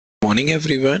Morning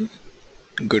everyone.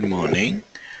 Good morning.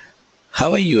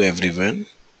 How are you everyone?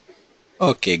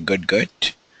 Okay, good.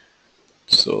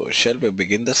 So shall we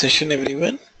begin the session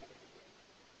everyone?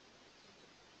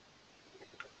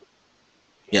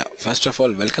 Yeah, first of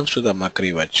all, welcome to the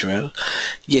Mercury Virtual.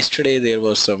 Yesterday there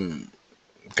was some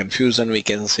confusion, we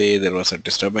can say there was a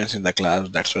disturbance in the class,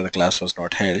 that's why the class was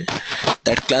not held.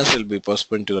 That class will be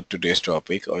postponed to today's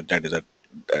topic, or that is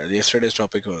yesterday's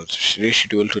topic was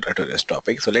rescheduled to today's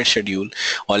topic. So let's schedule,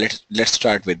 or let's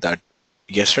start with that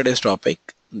yesterday's topic.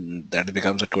 That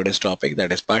becomes a today's topic,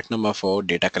 that is part number 4,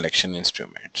 data collection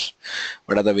instruments.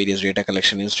 What are the various data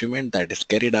collection instrument that is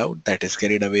carried out, that is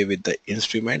carried away with the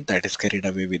instrument, that is carried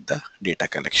away with the data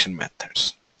collection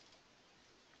methods.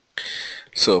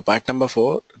 So part number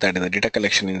 4, that is the data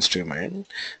collection instrument.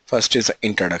 First is the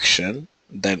introduction.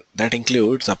 Then that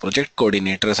includes the project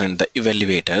coordinators and the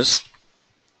evaluators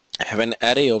have an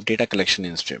array of data collection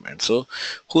instruments. So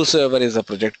whosoever is a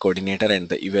project coordinator and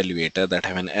the evaluator that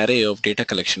have an array of data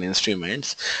collection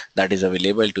instruments that is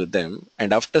available to them,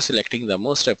 and after selecting the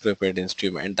most appropriate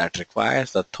instrument that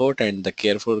requires the thought and the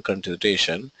careful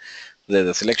consideration, there is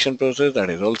a selection process that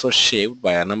is also shaped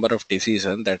by a number of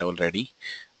decisions that already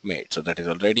made. So that is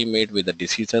already made with the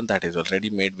decision, that is already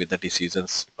made with the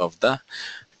decisions of the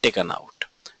taken out.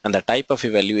 And the type of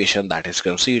evaluation that is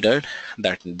considered,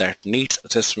 that needs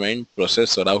assessment,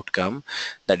 process or outcome,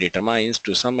 that determines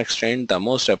to some extent the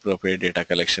most appropriate data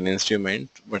collection instrument,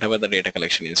 whatever the data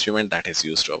collection instrument that is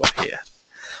used over here.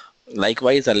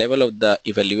 Likewise, the level of the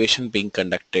evaluation being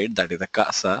conducted, that is the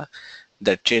CASA,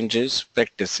 that changes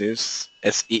practices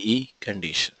SEE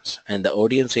conditions, and the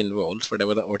audience involves,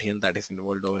 whatever the audience that is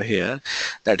involved over here,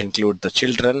 that include the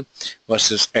children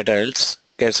versus adults,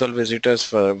 casual visitors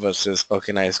versus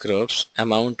organized groups,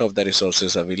 amount of the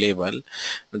resources available,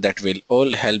 that will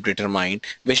all help determine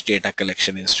which data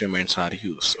collection instruments are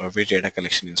used, or which data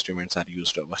collection instruments are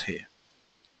used over here.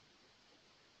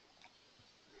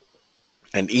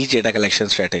 And each data collection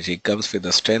strategy comes with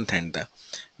the strength and the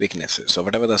weaknesses. So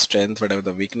whatever the strength, whatever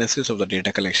the weaknesses of the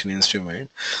data collection instrument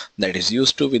that is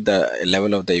used to with the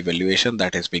level of the evaluation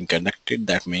that is being conducted,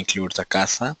 that may include the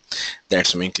CASA,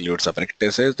 that may include the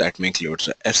practices, that may include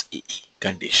the SEE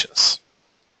conditions.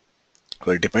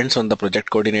 So it depends on the project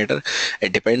coordinator,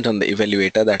 it depends on the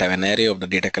evaluator that have an array of the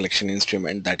data collection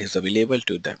instrument that is available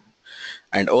to them.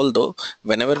 And although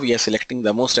whenever we are selecting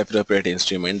the most appropriate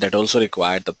instrument, that also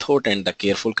required the thought and the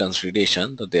careful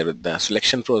consideration, so the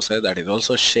selection process that is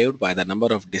also shaped by the number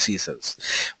of decisions.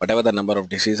 Whatever the number of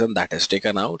decisions that is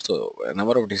taken out, so a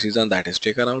number of decisions that is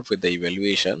taken out with the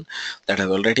evaluation that has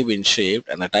already been shaped,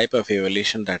 and the type of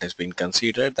evaluation that has been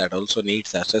considered that also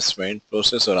needs assessment,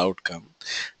 process or outcome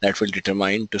that will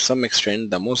determine to some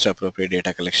extent the most appropriate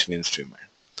data collection instrument.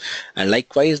 And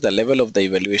likewise, the level of the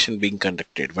evaluation being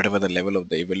conducted, whatever the level of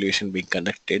the evaluation being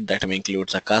conducted, that may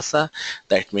include a CASA,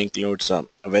 that may include some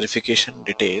verification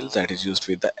details that is used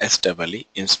with the SEE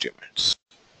instruments.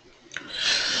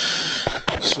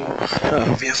 So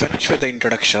we have finished with the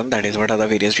introduction, that is what are the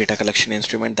various data collection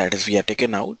instruments that is we are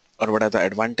taken out, or what are the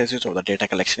advantages of the data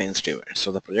collection instruments.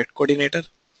 So the project coordinator,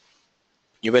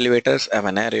 evaluators have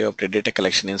an array of data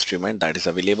collection instrument that is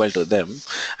available to them,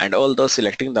 and although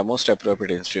selecting the most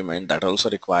appropriate instrument that also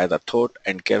require the thought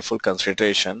and careful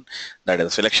consideration, that is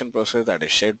the selection process that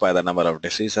is shaped by the number of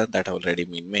decisions that have already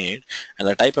been made, and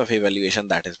the type of evaluation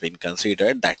that has been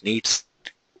considered that needs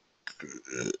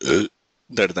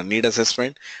that the need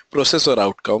assessment, process or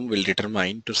outcome will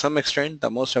determine to some extent the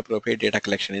most appropriate data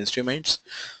collection instruments.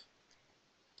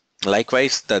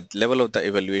 Likewise, the level of the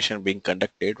evaluation being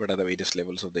conducted, what are the various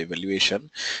levels of the evaluation,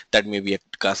 that may be a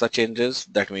CASA changes,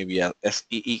 that may be a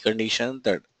SEE condition,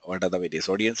 that what are the various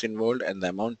audience involved and the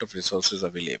amount of resources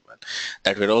available.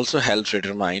 That will also help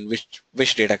determine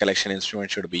which data collection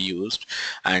instrument should be used,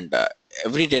 and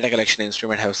every data collection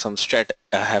instrument have some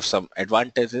have some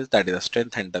advantages, that is the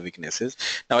strength and the weaknesses.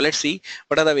 Now let's see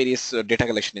what are the various data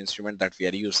collection instruments that we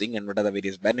are using, and what are the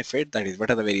various benefits, that is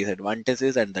what are the various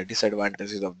advantages and the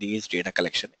disadvantages of these data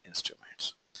collection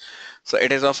instruments. So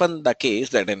it is often the case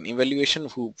that an evaluation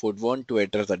who would want to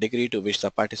address the degree to which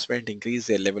the participant increase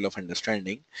their level of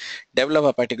understanding, develop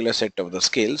a particular set of the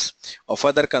skills, or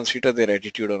further consider their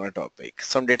attitude on a topic.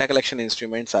 Some data collection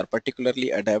instruments are particularly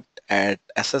adept at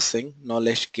assessing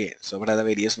knowledge gains. So what are the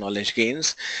various knowledge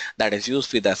gains that is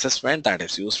used with the assessment, that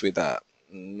is used with the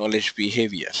knowledge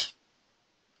behavior.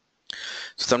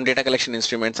 Some data collection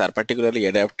instruments are particularly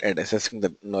adept at assessing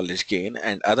the knowledge gain,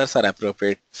 and others are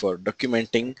appropriate for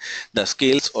documenting the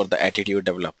skills or the attitude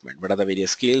development. What are the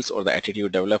various skills or the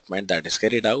attitude development that is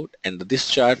carried out? And this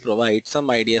chart provides some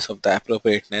ideas of the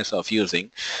appropriateness of using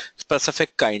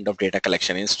specific kind of data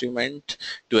collection instrument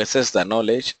to assess the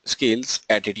knowledge, skills,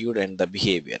 attitude, and the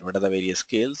behavior. What are the various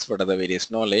skills? What are the various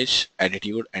knowledge,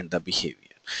 attitude, and the behavior?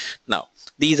 Now,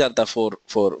 these are the four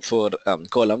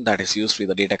column that is used with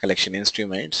the data collection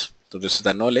instruments. So this is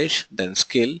the knowledge, then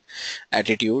skill,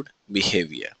 attitude,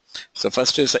 behavior. So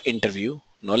first is the interview,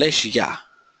 knowledge, yeah.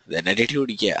 Then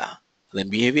attitude, yeah. Then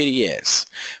behavior, yes.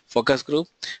 Focus group,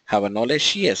 have a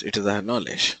knowledge, yes, it is a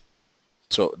knowledge.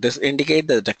 So this indicates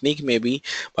the technique may be,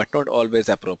 but not always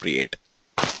appropriate.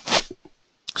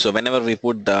 So whenever we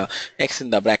put the X in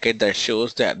the bracket, that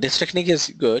shows that this technique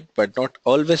is good but not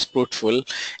always fruitful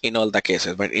in all the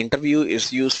cases. But interview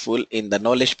is useful in the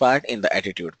knowledge part, in the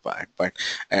attitude part, but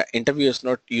interview is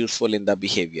not useful in the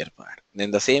behavior part. In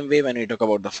the same way, when we talk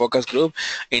about the focus group,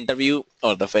 interview,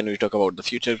 or when we talk about the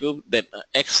future group, then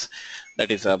X,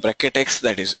 that is a bracket X,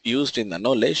 that is used in the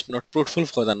knowledge, not fruitful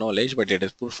for the knowledge, but it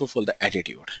is fruitful for the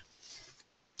attitude.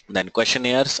 Then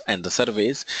questionnaires and the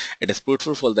surveys, it is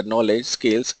fruitful for the knowledge,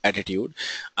 skills, attitude,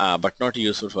 but not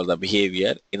useful for the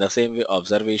behavior. In the same way,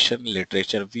 observation,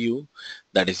 literature view,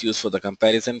 that is used for the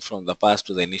comparison from the past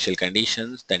to the initial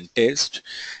conditions. Then test,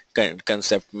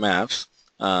 concept maps,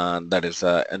 that is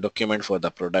a document for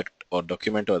the product or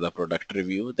document or the product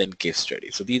review. Then case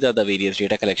study. So these are the various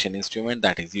data collection instrument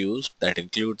that is used, that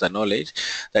includes the knowledge,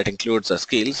 that includes the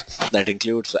skills, that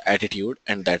includes the attitude,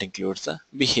 and that includes the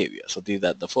behavior. So these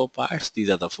are the four parts, these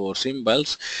are the four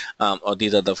symbols, or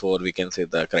these are the four, we can say,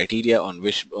 the criteria on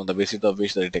the basis of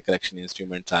which the data collection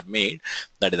instruments are made,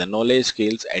 that is the knowledge,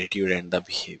 skills, attitude, and the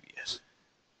behaviors.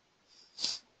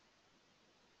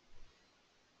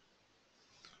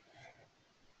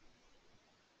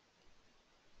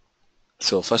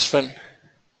 So first one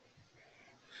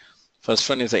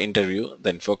is the interview,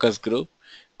 then focus group,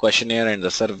 questionnaire and the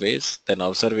surveys, then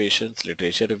observations,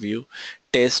 literature review,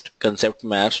 test, concept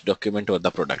maps, document or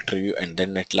the product review, and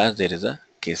then at last there is a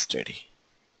case study.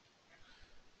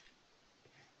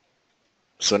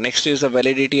 So next is the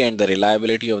validity and the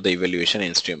reliability of the evaluation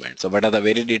instrument. So what are the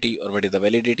validity, or what is the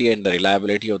validity and the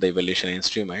reliability of the evaluation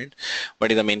instrument?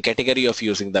 What is the main category of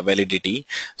using the validity?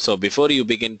 So before you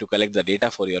begin to collect the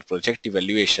data for your project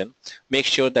evaluation, make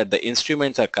sure that the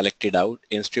instruments are collected out,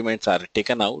 instruments are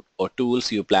taken out, or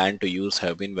tools you plan to use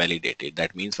have been validated.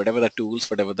 That means whatever the tools,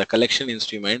 whatever the collection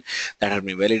instrument that have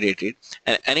been validated,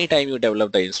 and anytime you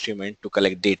develop the instrument to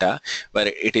collect data, where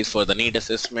it is for the need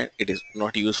assessment, it is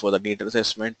not used for the need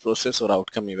assessment process or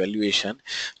outcome evaluation,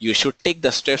 you should take the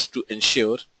steps to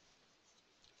ensure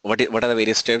what are the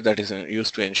various steps that is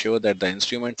used to ensure that the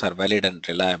instruments are valid and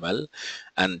reliable,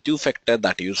 and two factors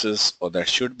that uses or that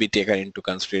should be taken into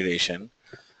consideration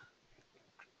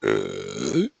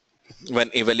when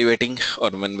evaluating or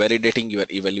when validating your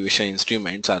evaluation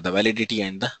instruments are the validity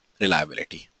and the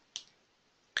reliability.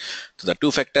 So the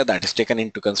two factor that is taken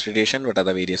into consideration, what are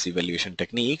the various evaluation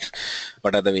techniques,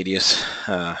 what are the various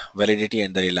validity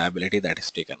and the reliability that is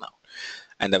taken out.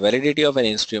 And the validity of an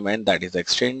instrument, that is the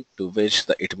extent to which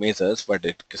it measures what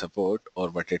it support or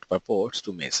what it purports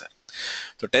to measure.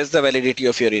 So test the validity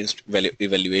of your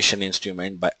evaluation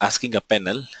instrument by asking a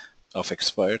panel of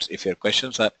experts if your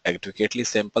questions are adequately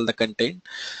sample the content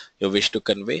you wish to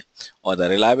convey, or the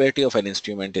reliability of an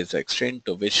instrument is the extent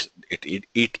to which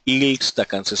it yields the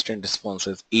consistent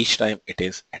responses each time it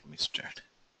is administered.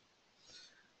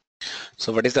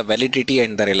 So what is the validity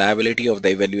and the reliability of the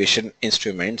evaluation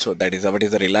instrument? So that is what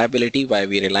is the reliability, why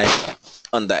we rely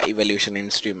on the evaluation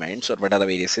instruments, or what are the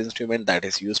various instruments that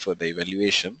is used for the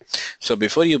evaluation. So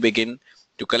before you begin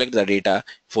to collect the data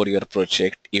for your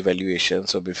project evaluation,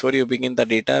 so before you begin the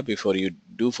data, before you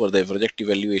do for the project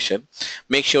evaluation,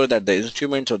 make sure that the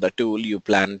instruments or the tool you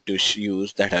plan to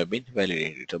use that have been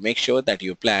validated. So make sure that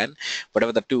you plan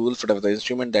whatever the tools, whatever the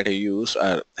instrument that you use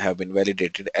have been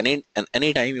validated. And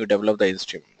anytime you develop the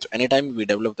instrument, so anytime we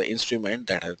develop the instrument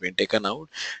that has been taken out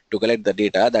to collect the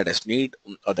data that is need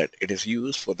or that it is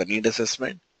used for the need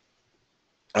assessment,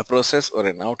 a process or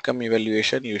an outcome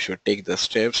evaluation, you should take the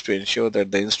steps to ensure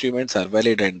that the instruments are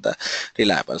valid and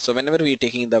reliable. So whenever we are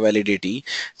taking the validity,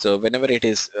 so whenever it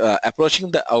is approaching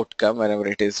the outcome, whenever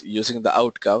it is using the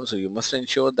outcome, so you must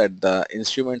ensure that the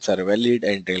instruments are valid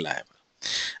and reliable.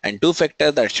 And two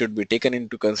factors that should be taken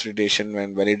into consideration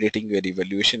when validating your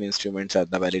evaluation instruments are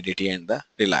the validity and the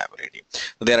reliability.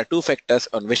 So there are two factors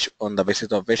on the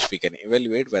basis of which we can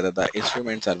evaluate whether the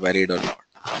instruments are valid or not.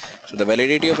 So the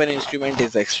validity of an instrument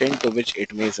is the extent to which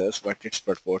it measures what it's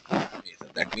purport to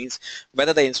measure. That means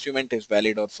whether the instrument is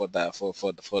valid or for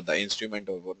the instrument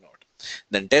or not.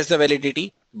 Then test the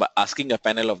validity by asking a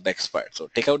panel of the expert. So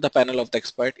take out the panel of the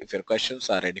expert if your questions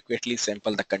are adequately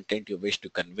sample the content you wish to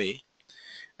convey,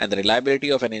 and the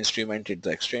reliability of an instrument is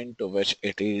the extent to which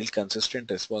it yields consistent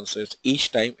responses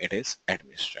each time it is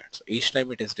administered. So each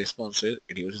time it is responsive,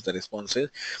 it uses the responses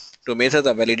to measure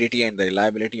the validity and the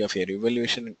reliability of your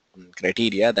evaluation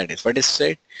criteria. That is what is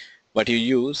said, what you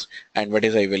use, and what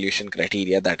is the evaluation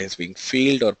criteria that is being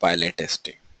field or pilot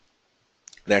testing.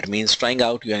 That means trying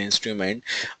out your instrument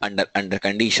under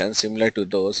conditions similar to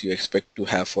those you expect to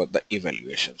have for the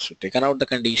evaluation. So taken out the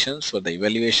conditions for the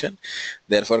evaluation,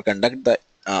 therefore conduct the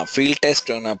field test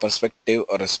on a perspective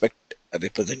or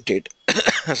represented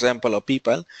sample of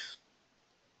people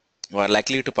who are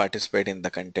likely to participate in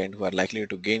the content, who are likely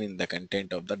to gain in the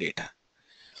content of the data.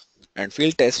 And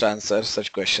field test answers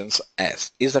such questions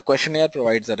as, is the questionnaire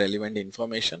provides the relevant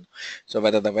information? So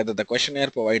whether the questionnaire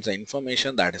provides the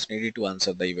information that is needed to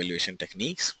answer the evaluation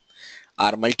techniques.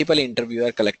 Are multiple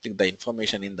interviewer collecting the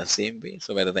information in the same way?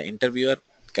 So whether the interviewer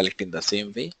collecting the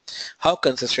same way. How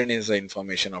consistent is the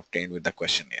information obtained with the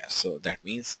questionnaire? So that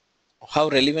means how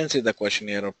relevant is the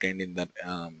questionnaire obtained in the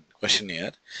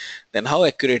questionnaire. Then how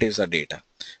accurate is the data?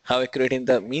 How accurate in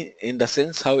the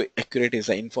sense how accurate is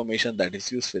the information that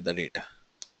is used with the data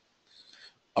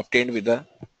obtained with the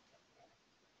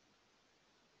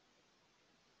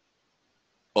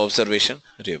observation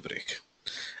rubric.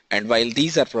 And while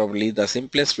these are probably the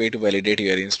simplest way to validate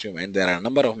your instrument, there are a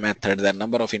number of methods, there are a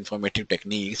number of informative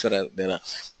techniques, there are a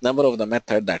number of the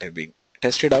methods that have been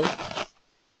tested out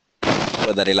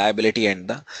for the reliability and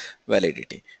the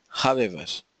validity. However,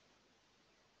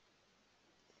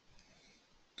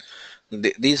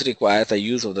 these require the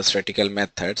use of the statistical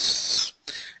methods.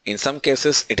 In some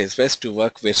cases, it is best to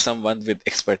work with someone with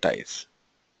expertise.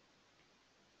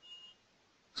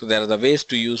 So there are the ways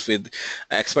to use with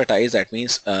expertise. That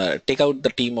means take out the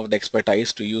team of the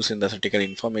expertise to use in the statistical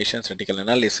information, statistical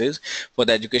analysis for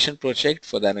the education project,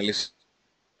 for the analysis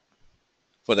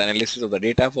of the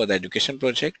data for the education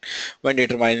project when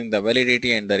determining the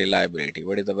validity and the reliability.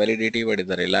 What is the validity? What is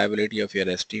the reliability of your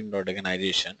esteemed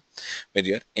organization with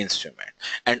your instrument?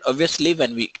 And obviously,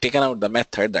 when we taken out the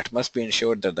method, that must be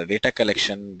ensured that the data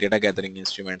collection, data gathering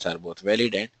instruments are both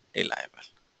valid and reliable.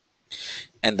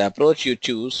 And the approach you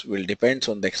choose will depend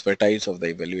on the expertise of the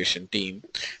evaluation team,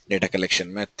 data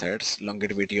collection methods,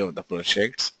 longevity of the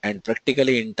projects, and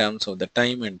practically in terms of the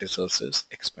time and resources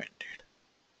expended.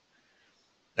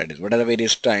 That is, what are the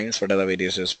various times, what are the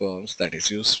various response that is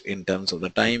used in terms of the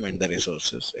time and the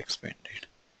resources expended.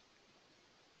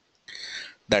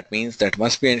 That means that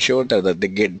must be ensured that the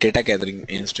data gathering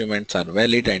instruments are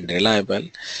valid and reliable,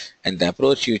 and the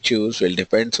approach you choose will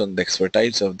depend on the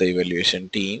expertise of the evaluation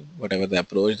team, whatever the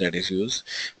approach that is used,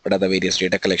 what are the various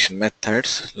data collection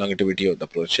methods, longevity of the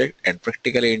project, and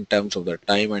practically in terms of the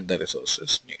time and the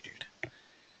resources needed.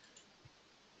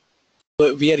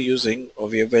 So we are using or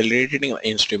we are validating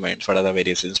instruments. What are the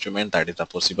various instruments? That is the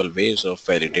possible ways of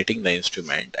validating the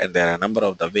instrument, and there are a number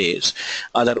of the ways,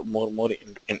 other more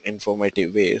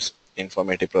informative ways,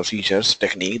 informative procedures,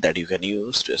 technique that you can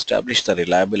use to establish the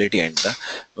reliability and the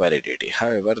validity.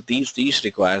 However, these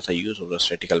require the use of the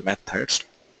statistical methods.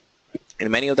 In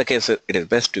many of the cases, it is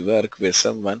best to work with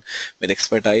someone with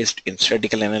expertise in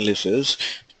statistical analysis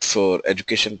for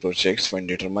education projects when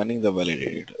determining the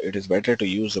validity. It is better to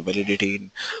use the validity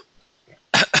in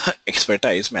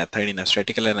expertise method in a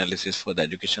statistical analysis for the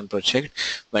education project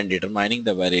when determining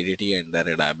the validity and the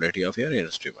reliability of your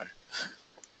instrument.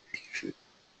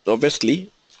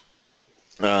 Obviously,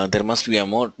 there must be a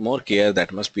more care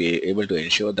that must be able to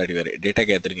ensure that your data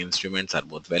gathering instruments are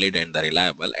both valid and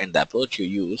reliable, and the approach you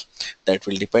use that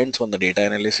will depend on the data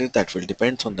analysis, that will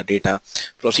depend on the data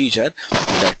procedure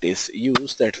that is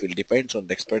used, that will depend on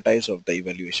the expertise of the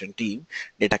evaluation team,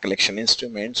 data collection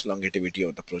instruments, longevity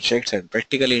of the projects, and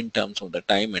practically in terms of the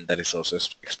time and the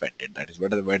resources expended. That is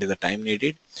what is the time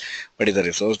needed, what is the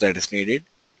resource that is needed,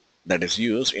 that is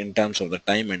used in terms of the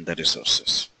time and the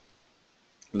resources.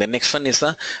 The next one is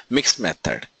a mixed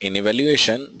method. In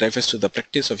evaluation, refers to the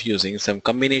practice of using some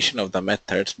combination of the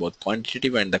methods, both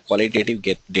quantitative and the qualitative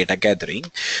data gathering.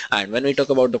 And when we talk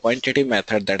about the quantitative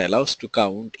method, that allows to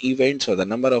count events or the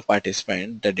number of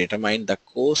participants, that determine the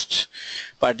cost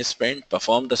participant,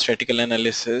 perform the statistical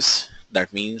analysis,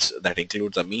 that means that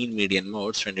includes the mean, median,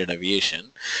 mode, standard deviation,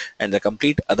 and the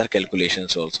complete other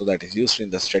calculations also that is used in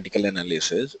the statistical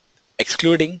analysis,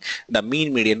 excluding the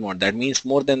mean, median, mode. That means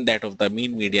more than that of the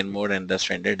mean, median, mode, and the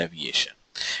standard deviation.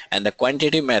 And the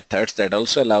quantitative methods that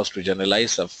also allows to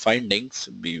generalize the findings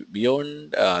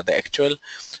beyond the actual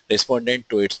respondent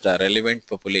to its the relevant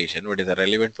population. What is the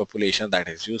relevant population that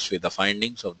is used with the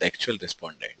findings of the actual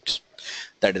respondents?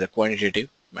 That is the quantitative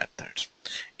methods.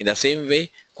 In the same way,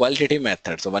 qualitative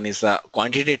methods. So one is the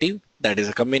quantitative, that is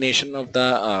a combination of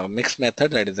the mixed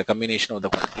method, that is a combination of the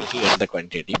quantity and the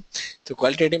quantity. So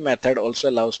qualitative method also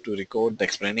allows to record the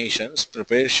explanations,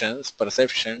 preparations,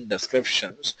 perception,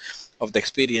 descriptions of the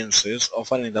experiences,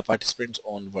 often in the participants'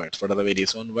 own words. What are the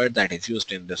various own words that is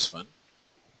used in this one?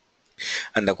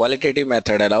 And the qualitative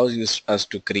method allows us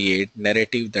to create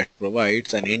narrative that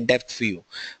provides an in-depth view.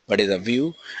 What is a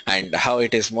view and how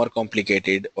it is more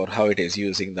complicated, or how it is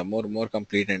using the more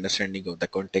complete understanding of the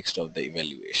context of the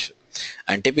evaluation.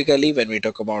 And typically when we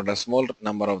talk about a small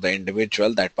number of the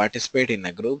individual that participate in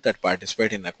a group that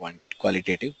participate in a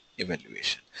qualitative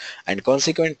evaluation. And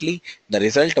consequently, the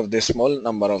result of this small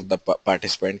number of the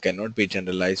participant cannot be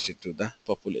generalized to the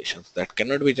populations. That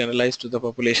cannot be generalized to the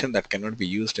population, that cannot be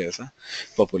used as a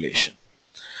population.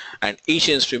 And each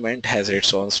instrument has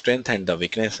its own strength and the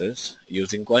weaknesses.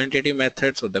 Using quantitative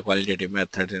methods or the qualitative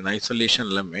methods in isolation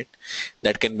limit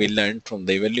that can be learned from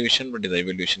the evaluation. What is the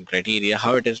evaluation criteria,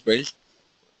 how it is built,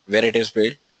 where it is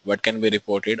built, what can be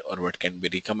reported or what can be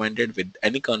recommended with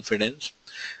any confidence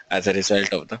as a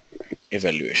result of the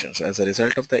evaluation. So as a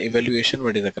result of the evaluation,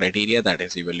 what is the criteria that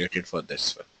is evaluated for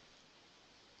this one?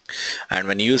 And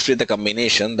when used with the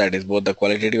combination, that is both the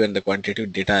qualitative and the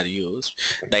quantitative data are used,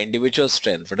 the individual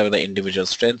strength, whatever the individual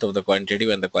strength of the quantitative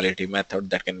and the qualitative method,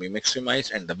 that can be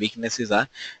maximized and the weaknesses are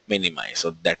minimized.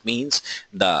 So that means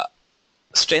the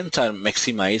strengths are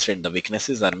maximized and the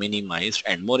weaknesses are minimized,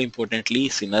 and more importantly,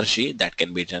 synergy that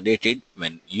can be generated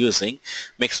when using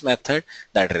mixed method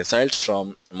that results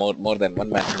from more than one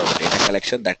method of data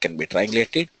collection that can be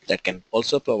triangulated, that can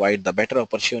also provide the better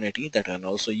opportunity, that can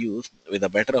also use with a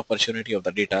better opportunity of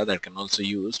the data, that can also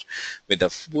used with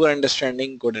a poor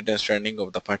understanding, good understanding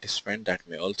of the participant, that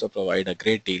may also provide a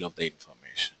great deal of the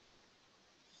information.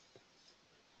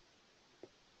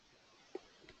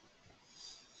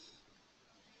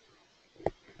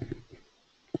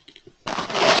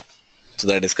 So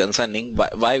that is concerning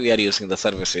why we are using the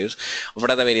services.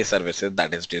 What are the various services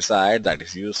that is desired, that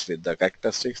is used with the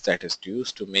characteristics that is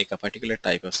used to make a particular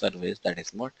type of service that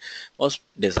is most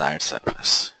desired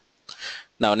service.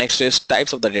 Now next is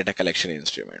types of the data collection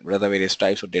instrument. What are the various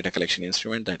types of data collection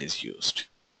instrument that is used?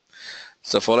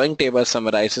 So following table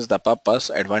summarizes the purpose,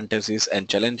 advantages and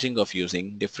challenging of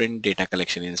using different data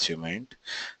collection instrument.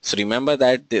 So remember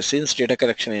that since data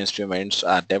collection instruments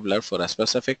are developed for a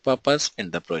specific purpose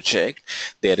in the project,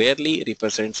 they rarely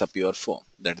represents a pure form.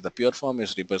 That the pure form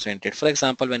is represented. For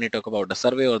example, when you talk about the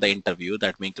survey or the interview,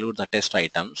 that may include the test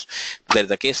items. There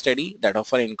is a case study that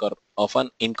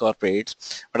often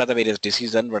incorporates what are the various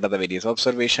decisions, what are the various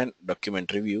observation,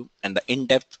 document review, and the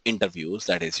in-depth interviews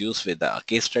that is used with the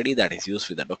case study, that is used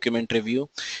with the document review,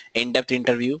 in-depth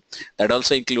interview, that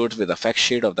also includes with the fact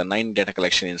sheet of the 9 data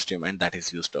collection instrument that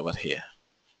is used over here.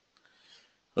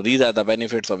 So these are the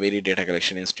benefits of varied data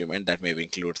collection instrument. That may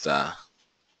include the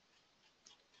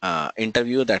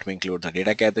interview, that may include the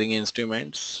data gathering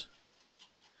instruments,